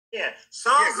Yeah,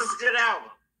 Songs was a good album.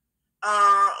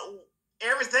 Uh,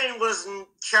 Everything wasn't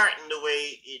charting the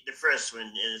way the first one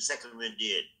and the second one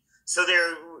did. So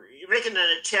they're making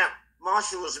an attempt.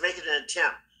 Marshall was making an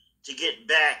attempt to get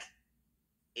back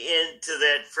into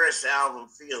that first album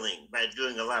feeling by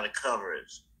doing a lot of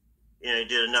covers. He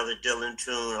did another Dylan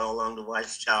tune, All Along the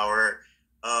Watchtower,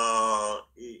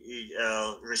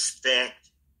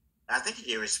 Respect. I think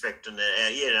he did Respect on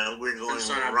that. We're Going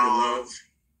Wrong.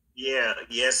 Yeah,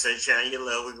 Yes, Sunshine Your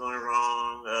Love, We're Going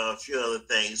Wrong, a few other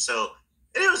things. So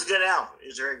it was a good album. It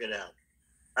was a very good album.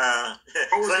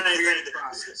 What was the creative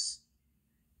process?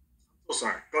 Oh,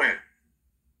 sorry. Go ahead.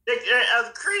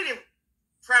 The creative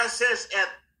process at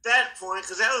that point,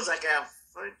 because that was like our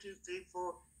 1, 2, 3,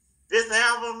 4, 5th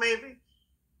album, maybe.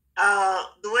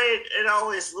 The way it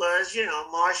always was,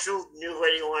 Marshall knew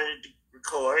what he wanted to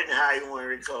record and how he wanted to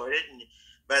record it, and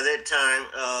by that time,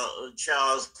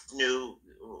 Charles knew,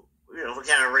 what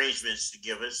kind of arrangements to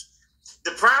give us.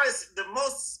 The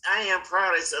most I am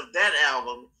proudest of that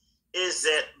album is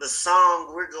that the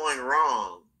song "We're Going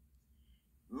Wrong."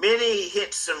 Many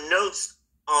hit some notes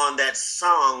on that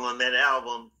song on that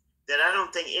album that I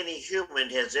don't think any human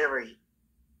has ever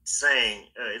sang.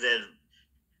 That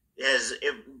has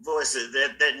voices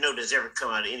that note has ever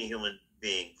come out of any human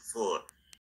being before.